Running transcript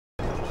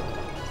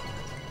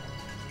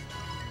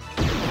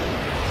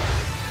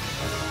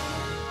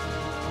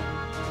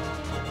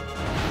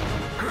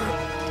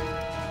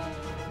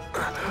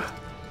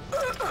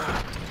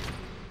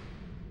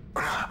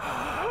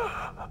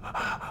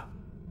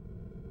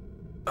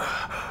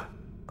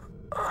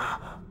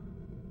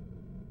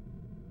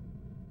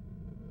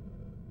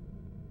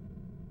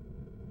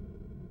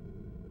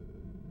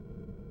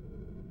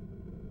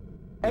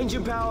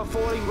Engine power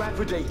falling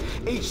rapidly.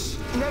 Each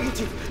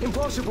negative.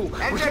 Impossible.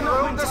 Engine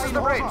room, this is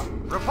the bridge.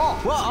 Report.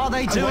 What are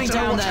they doing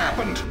down there?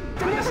 Happened?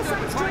 The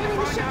Nemesis draining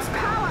the ship's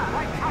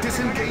power!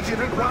 Disengage it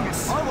at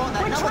once. I want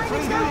that number 3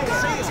 million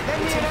seal.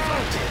 Engine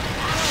out.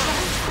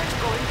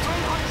 Critical in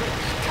 300.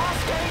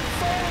 Cascade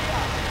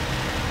failure.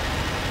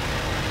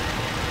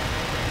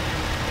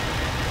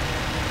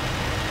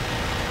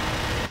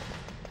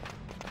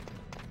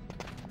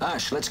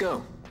 Ash, let's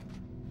go.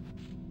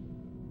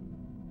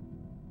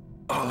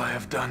 All I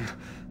have done,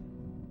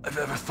 I've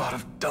ever thought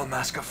of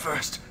Dalmasca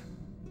first.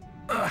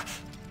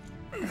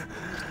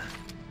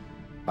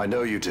 I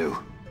know you do.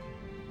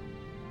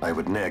 I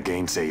would ne'er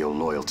gainsay your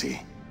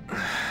loyalty.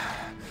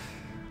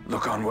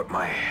 Look on what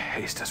my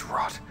haste has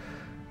wrought.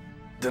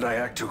 Did I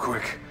act too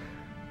quick?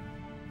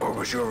 Or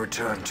was your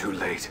return too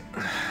late?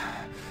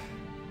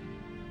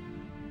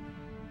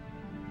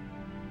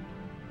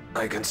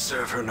 I can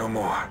serve her no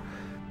more.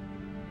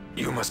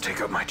 You must take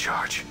up my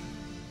charge.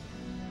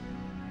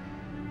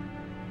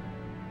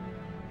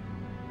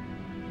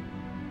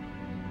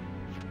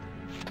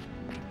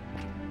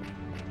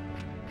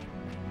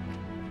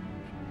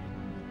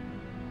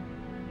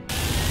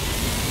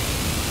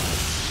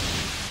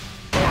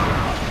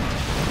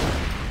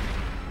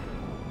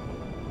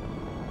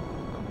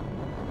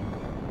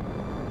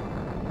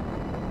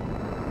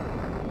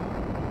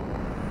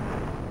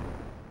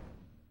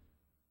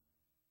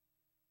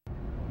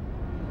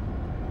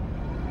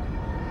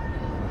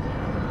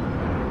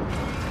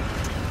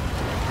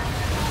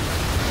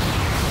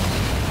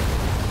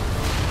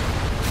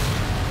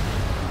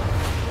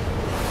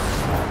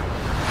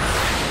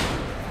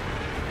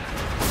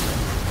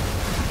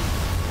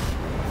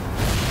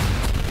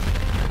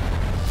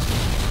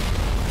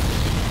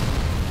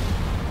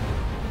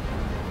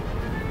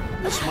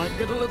 This might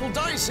get a little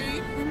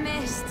dicey. The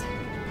mist.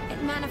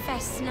 It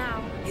manifests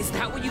now. Is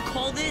that what you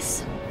call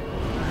this?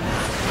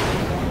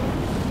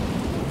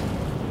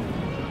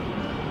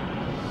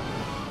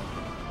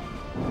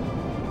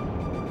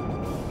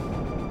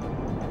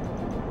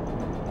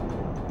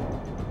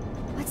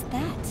 What's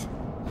that?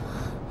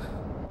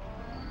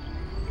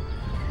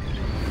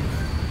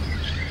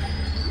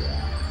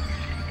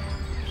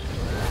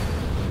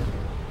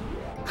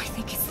 I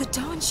think it's the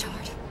Dawn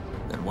Shard.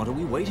 Then what are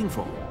we waiting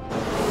for?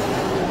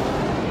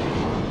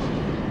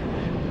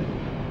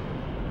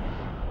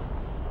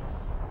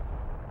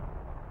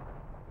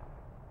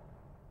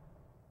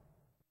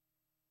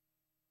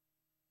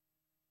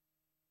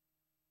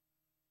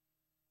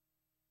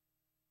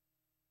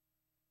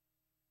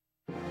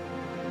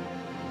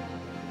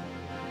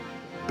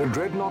 The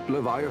dreadnought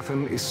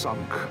Leviathan is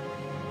sunk.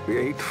 The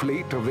 8th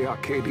Fleet of the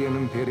Arcadian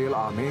Imperial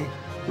Army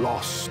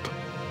lost.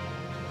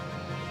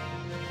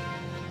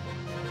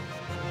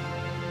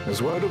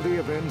 As word of the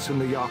events in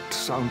the yacht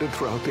sounded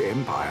throughout the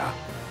Empire,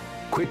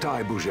 quit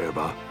I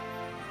Bujeba,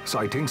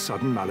 citing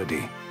sudden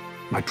malady.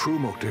 My true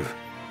motive,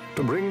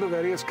 to bring the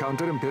various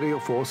counter-imperial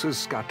forces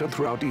scattered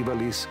throughout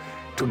Ivalice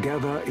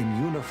together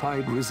in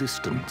unified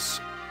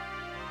resistance.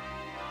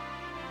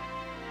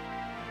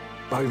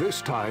 By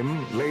this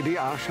time, Lady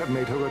Ash had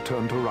made her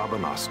return to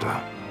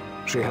Rabanasta.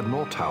 She had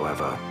not,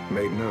 however,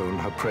 made known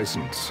her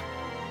presence.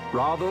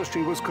 Rather,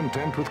 she was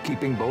content with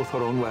keeping both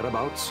her own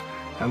whereabouts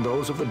and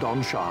those of the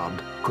Dawn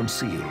Shard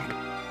concealed.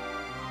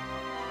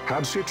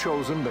 Had she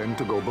chosen then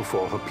to go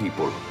before her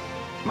people,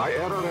 my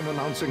error in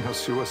announcing her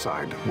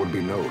suicide would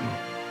be known,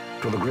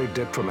 to the great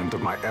detriment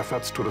of my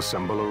efforts to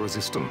assemble a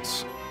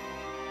resistance.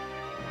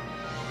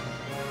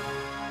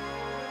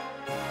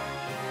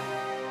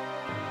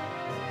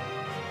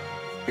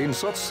 In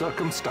such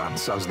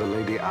circumstance as the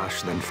Lady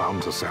Ash then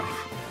found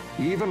herself,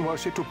 even were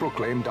she to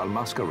proclaim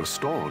Dalmasca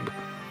restored,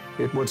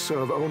 it would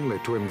serve only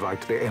to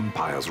invite the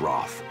Empire's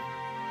wrath.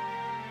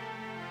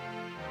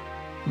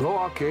 Though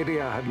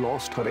Arcadia had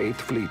lost her 8th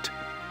Fleet,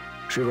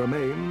 she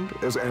remained,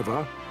 as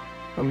ever,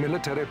 a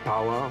military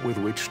power with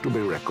which to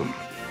be reckoned.